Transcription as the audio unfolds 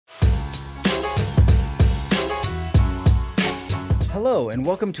Hello, and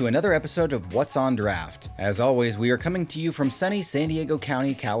welcome to another episode of What's on Draft. As always, we are coming to you from sunny San Diego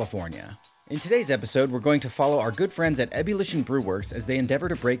County, California. In today's episode, we're going to follow our good friends at Ebullition Brew Works as they endeavor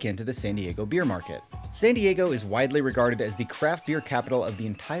to break into the San Diego beer market. San Diego is widely regarded as the craft beer capital of the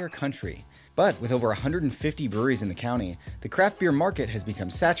entire country. But with over 150 breweries in the county, the craft beer market has become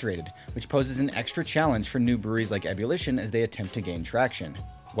saturated, which poses an extra challenge for new breweries like Ebullition as they attempt to gain traction.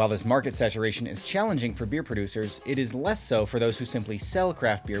 While this market saturation is challenging for beer producers, it is less so for those who simply sell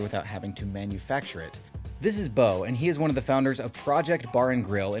craft beer without having to manufacture it. This is Beau, and he is one of the founders of Project Bar &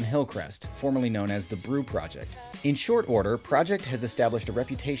 Grill in Hillcrest, formerly known as the Brew Project. In short order, Project has established a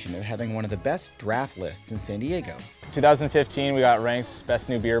reputation of having one of the best draft lists in San Diego. 2015, we got ranked Best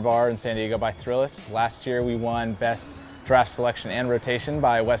New Beer Bar in San Diego by Thrillist. Last year, we won Best Draft Selection and Rotation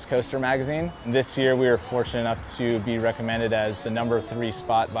by West Coaster magazine. This year, we were fortunate enough to be recommended as the #3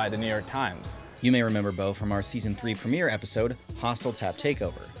 spot by the New York Times. You may remember Beau from our Season 3 premiere episode, Hostile Tap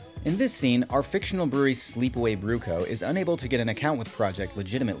Takeover. In this scene, our fictional brewery Sleepaway Brew Co. is unable to get an account with Project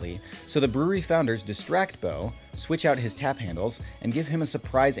legitimately, so the brewery founders distract Beau, switch out his tap handles, and give him a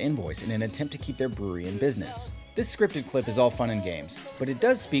surprise invoice in an attempt to keep their brewery in business. This scripted clip is all fun and games, but it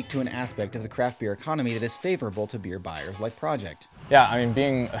does speak to an aspect of the craft beer economy that is favorable to beer buyers like Project. Yeah, I mean,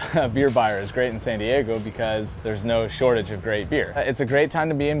 being a beer buyer is great in San Diego because there's no shortage of great beer. It's a great time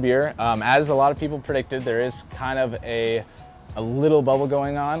to be in beer. As a lot of people predicted, there is kind of a little bubble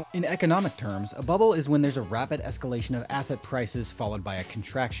going on. In economic terms, a bubble is when there's a rapid escalation of asset prices followed by a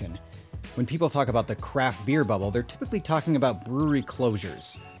contraction. When people talk about the craft beer bubble, they're typically talking about brewery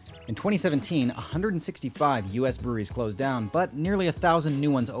closures. In 2017, 165 US breweries closed down, but nearly 1,000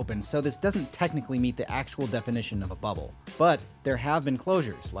 new ones opened, so this doesn't technically meet the actual definition of a bubble. But there have been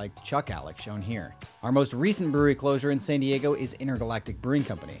closures, like ChuckAlek shown here. Our most recent brewery closure in San Diego is Intergalactic Brewing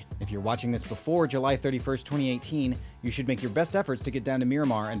Company. If you're watching this before July 31st, 2018, you should make your best efforts to get down to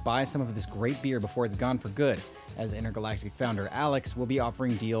Miramar and buy some of this great beer before it's gone for good, as Intergalactic founder Alex will be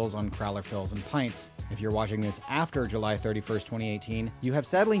offering deals on crowler fills and pints. If you're watching this after July 31st, 2018, you have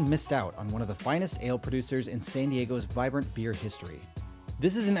sadly missed out on one of the finest ale producers in San Diego's vibrant beer history.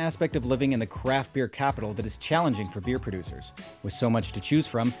 This is an aspect of living in the craft beer capital that is challenging for beer producers. With so much to choose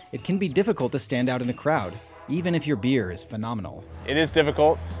from, it can be difficult to stand out in a crowd, even if your beer is phenomenal. It is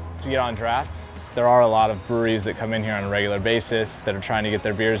difficult to get on drafts. There are a lot of breweries that come in here on a regular basis that are trying to get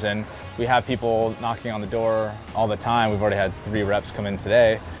their beers in. We have people knocking on the door all the time. We've already had 3 reps come in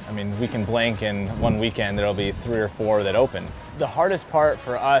today. I mean, we can blink in one weekend, there'll be 3 or 4 that open. The hardest part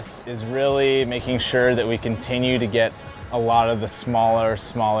for us is really making sure that we continue to get a lot of the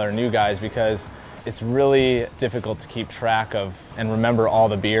smaller new guys, because it's really difficult to keep track of and remember all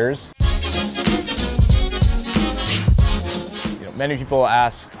the beers. Many people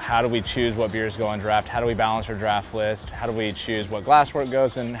ask, how do we choose what beers go on draft? How do we balance our draft list? How do we choose what glassware it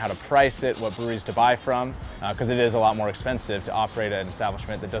goes in? How to price it? What breweries to buy from? Because it is a lot more expensive to operate an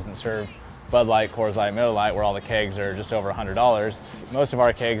establishment that doesn't serve Bud Light, Coors Light, Miller Lite, where all the kegs are just over $100. Most of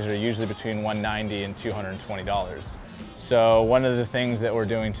our kegs are usually between $190 and $220. So one of the things that we're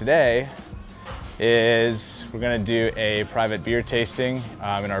doing today is we're going to do a private beer tasting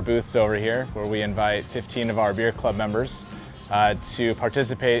in our booths over here, where we invite 15 of our beer club members to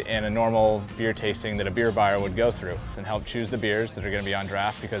participate in a normal beer tasting that a beer buyer would go through, and help choose the beers that are going to be on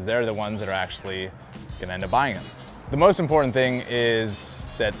draft, because they're the ones that are actually going to end up buying them. The most important thing is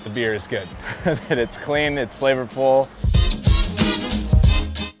that the beer is good, that it's clean, it's flavorful.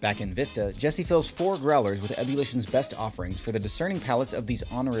 Back in Vista, Jesse fills 4 growlers with Ebullition's best offerings for the discerning palates of these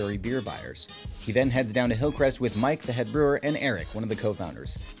honorary beer buyers. He then heads down to Hillcrest with Mike, the head brewer, and Eric, one of the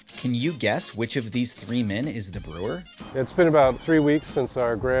co-founders. Can you guess which of these 3 men is the brewer? It's been about 3 weeks since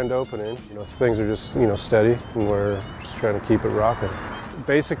our grand opening. Things are just, steady, and we're just trying to keep it rocking.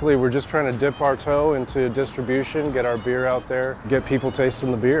 Basically, we're just trying to dip our toe into distribution, get our beer out there, get people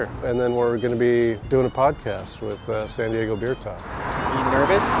tasting the beer. And then we're going to be doing a podcast with San Diego Beer Talk. Are you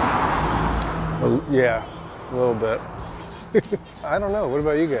nervous? Yeah, a little bit. I don't know. What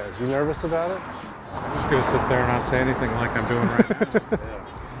about you guys? You nervous about it? I'm just going to sit there and not say anything like I'm doing right now.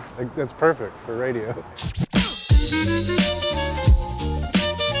 Yeah. That's perfect for radio.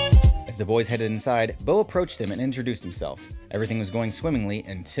 As the boys headed inside, Beau approached them and introduced himself. Everything was going swimmingly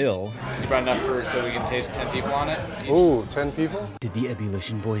until... You brought enough for so we can taste 10 people on it? Ooh, 10 people? Did the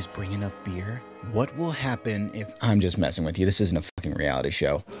Ebullition boys bring enough beer? What will happen if... I'm just messing with you. This isn't a fucking reality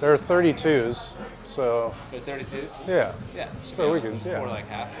show. There are 32s, so... They're 32s? Yeah. Yeah. So we can, Pour like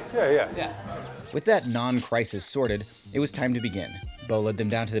half. Yeah. With that non-crisis sorted, it was time to begin. Beau led them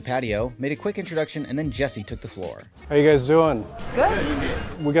down to the patio, made a quick introduction, and then Jesse took the floor. How you guys doing?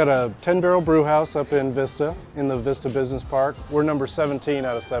 Good. We got a 10-barrel brew house up in Vista, in the Vista Business Park. We're number 17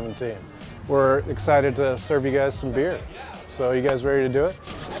 out of 17. We're excited to serve you guys some beer. So you guys ready to do it?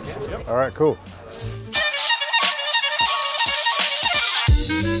 Yep. All right, cool.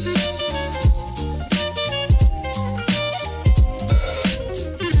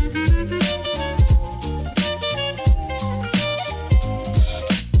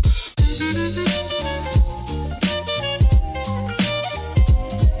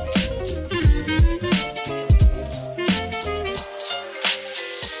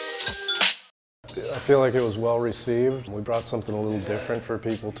 I feel like it was well received. We brought something a little different for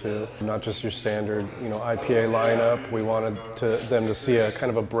people too. Not just your standard, IPA lineup. We wanted them to see a kind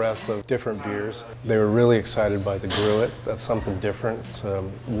of a breadth of different beers. They were really excited by the Gruit. That's something different. It's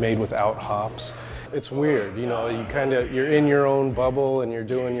made without hops. It's weird, you're in your own bubble and you're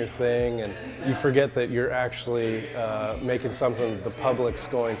doing your thing, and you forget that you're actually making something that the public's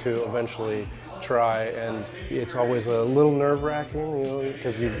going to eventually try, and it's always a little nerve-wracking,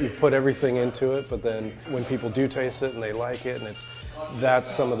 because you've put everything into it, but then when people do taste it and they like it, and that's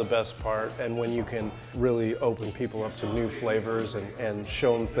some of the best part. And when you can really open people up to new flavors and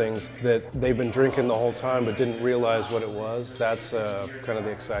show them things that they've been drinking the whole time but didn't realize what it was, that's kind of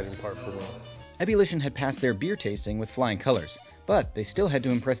the exciting part for me. Ebullition had passed their beer tasting with flying colors, but they still had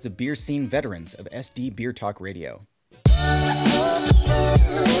to impress the beer scene veterans of SD Beer Talk Radio.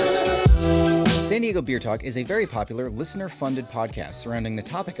 San Diego Beer Talk is a very popular listener-funded podcast surrounding the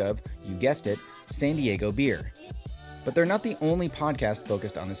topic of, you guessed it, San Diego beer. But they're not the only podcast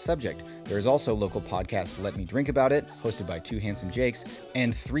focused on this subject. There is also local podcast Let Me Drink About It, hosted by Two Handsome Jakes,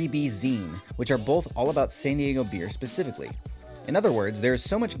 and 3B Zine, which are both all about San Diego beer specifically. In other words, there is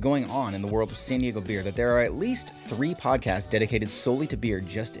so much going on in the world of San Diego beer that there are at least 3 podcasts dedicated solely to beer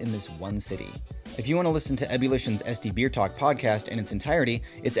just in this one city. If you want to listen to Ebullition's SD Beer Talk podcast in its entirety,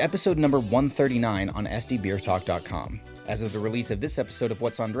 it's episode number 139 on sdbeertalk.com. As of the release of this episode of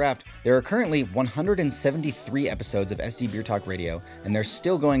What's on Draft, there are currently 173 episodes of SD Beer Talk Radio, and they're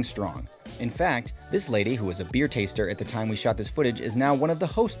still going strong. In fact, this lady, who was a beer taster at the time we shot this footage, is now one of the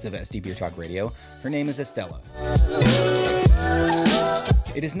hosts of SD Beer Talk Radio. Her name is Estella.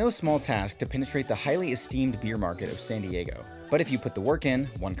 It is no small task to penetrate the highly esteemed beer market of San Diego. But if you put the work in,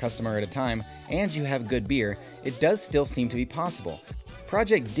 one customer at a time, and you have good beer, it does still seem to be possible.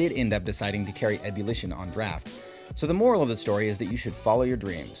 Project did end up deciding to carry Ebullition on draft. So the moral of the story is that you should follow your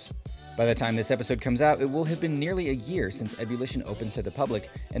dreams. By the time this episode comes out, it will have been nearly a year since Ebullition opened to the public,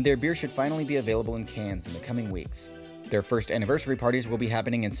 and their beer should finally be available in cans in the coming weeks. Their first anniversary parties will be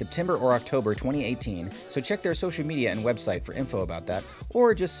happening in September or October 2018, so check their social media and website for info about that,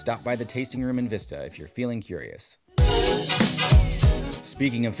 or just stop by the tasting room in Vista if you're feeling curious.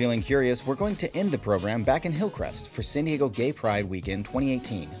 Speaking of feeling curious, we're going to end the program back in Hillcrest for San Diego Gay Pride Weekend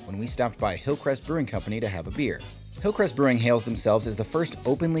 2018, when we stopped by Hillcrest Brewing Company to have a beer. Hillcrest Brewing hails themselves as the first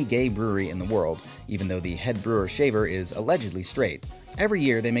openly gay brewery in the world, even though the head brewer Shaver is allegedly straight. Every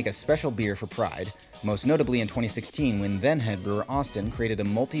year they make a special beer for Pride, most notably in 2016 when then head brewer Austin created a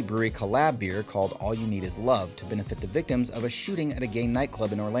multi-brewery collab beer called All You Need Is Love to benefit the victims of a shooting at a gay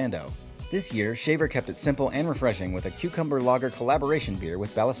nightclub in Orlando. This year, Shaver kept it simple and refreshing with a cucumber lager collaboration beer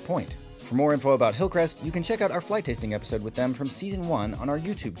with Ballast Point. For more info about Hillcrest, you can check out our flight tasting episode with them from Season 1 on our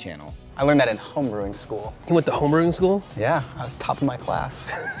YouTube channel. I learned that in homebrewing school. You went to homebrewing school? Yeah, I was top of my class.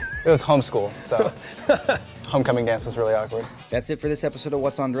 It was homeschool, so homecoming dance was really awkward. That's it for this episode of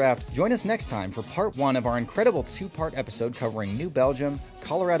What's on Draft. Join us next time for part 1 of our incredible 2-part episode covering New Belgium,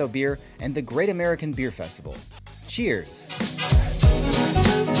 Colorado beer, and the Great American Beer Festival. Cheers!